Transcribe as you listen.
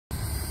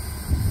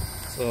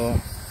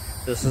So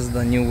this is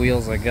the new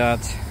wheels I got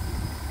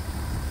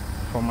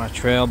for my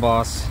Trail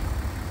Boss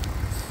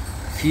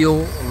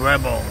Fuel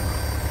Rebel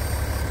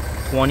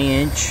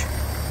 20-inch.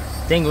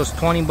 I think it was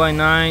 20 by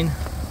 9.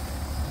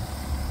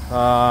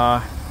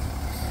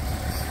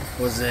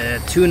 Was a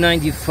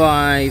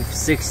 295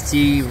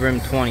 60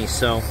 rim 20.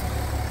 So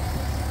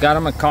got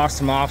them at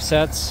custom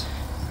offsets.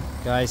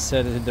 Guys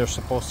said that they're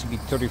supposed to be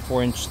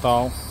 34-inch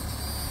tall.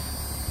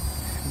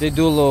 They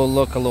do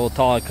look a little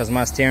taller because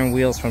my steering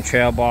wheels from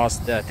Trail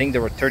Boss, I think they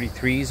were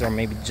 33s or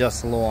maybe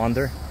just a little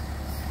under.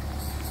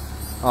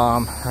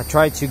 I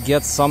tried to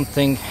get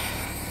something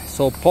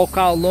so poke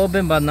out a little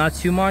bit but not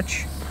too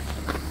much,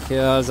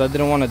 because I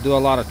didn't want to do a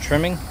lot of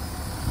trimming.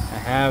 I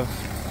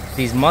have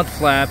these mud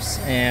flaps,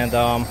 and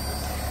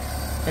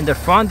in the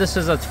front this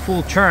is at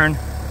full turn.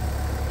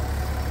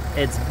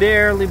 It's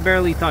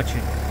barely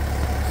touching,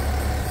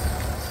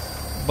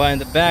 but in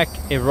the back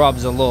it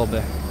rubs a little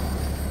bit.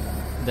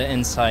 The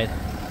inside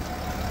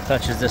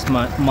touches this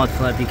mud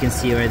flap, you can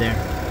see right there.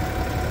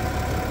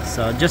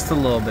 So just a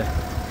little bit.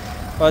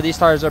 But these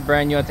tires are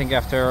brand new. I think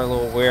after a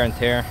little wear and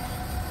tear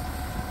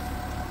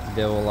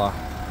they will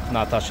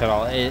not touch at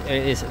all.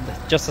 It's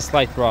just a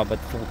slight rub at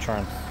full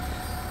turn,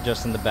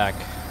 just in the back.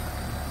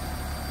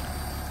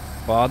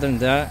 But other than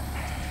that,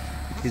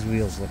 these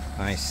wheels look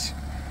nice.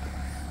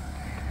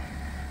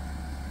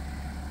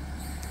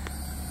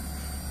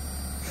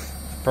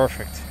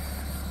 Perfect.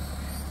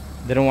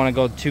 Didn't want to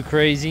go too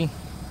crazy,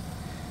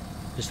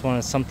 just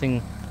wanted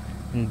something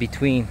in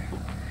between.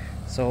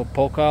 So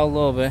poke out a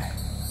little bit.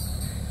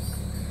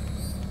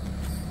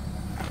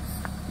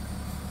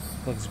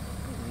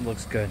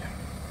 Looks good.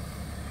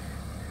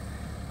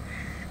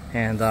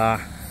 And I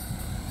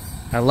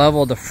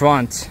leveled the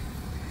front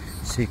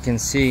so you can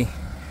see.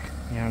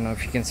 I don't know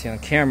if you can see on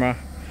camera.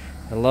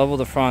 I leveled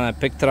the front. I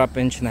picked it up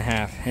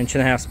 1.5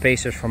 inch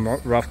spacers from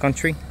rough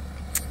country.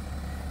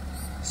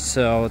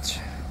 So it's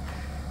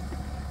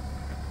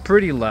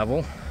pretty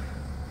level.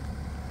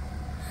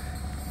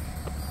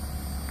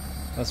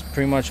 That's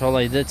pretty much all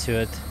I did to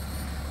it,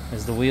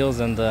 is the wheels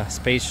and the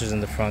spacers in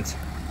the front.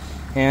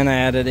 And I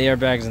added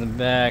airbags in the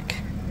back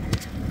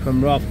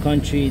from rough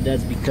country.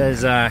 That's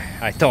because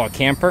I tow a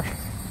camper,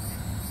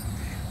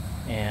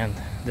 and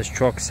this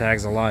truck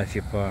sags a lot if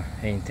you put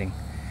anything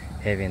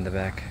heavy in the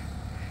back.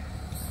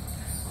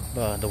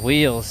 But the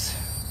wheels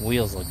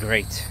look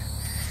great.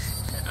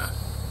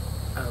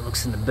 It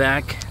looks in the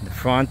back, the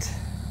front.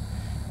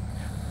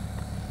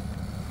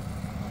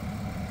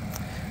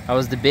 I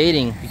was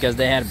debating because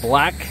they had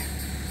black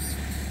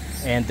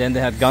and then they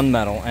had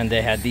gunmetal, and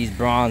they had these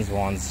bronze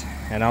ones,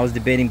 and I was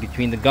debating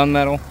between the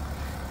gunmetal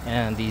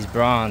and these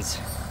bronze,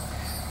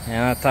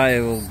 and I thought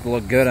it would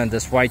look good on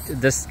this white.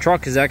 This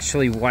truck is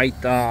actually white.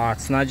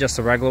 It's not just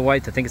a regular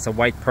white. I think it's a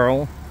white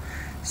pearl.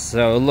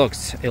 So it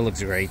looks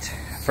great.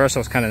 At first I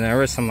was kind of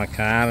nervous. I'm like,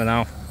 I don't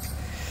know.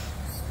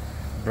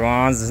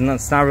 Bronze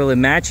it's not really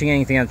matching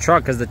anything on the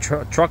truck, because the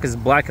truck is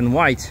black and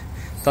white.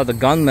 Thought the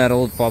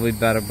gunmetal would probably be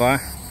better,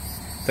 but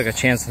took a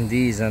chance on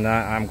these, and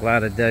I'm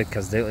glad I did,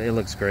 because it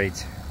looks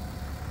great.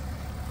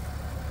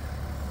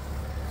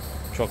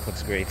 Truck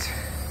looks great.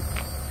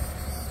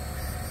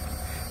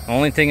 The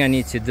only thing I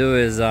need to do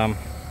is the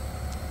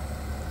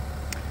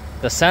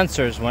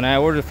sensors. When I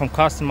ordered from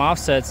Custom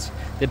Offsets,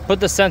 they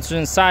put the sensors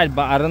inside,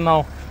 but I don't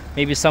know,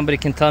 maybe somebody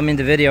can tell me in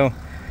the video,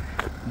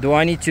 do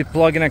I need to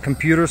plug in a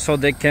computer so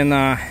they can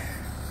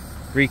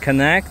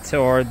reconnect,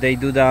 or they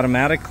do that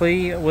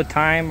automatically with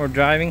time or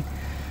driving?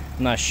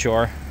 I'm not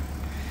sure.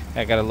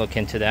 I gotta look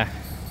into that.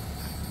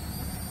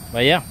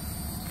 But yeah,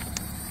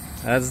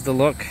 that's the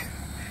look.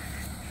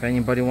 If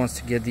anybody wants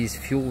to get these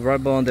Fuel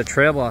Rebel on the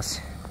Trail Boss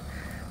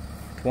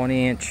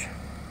 20-inch.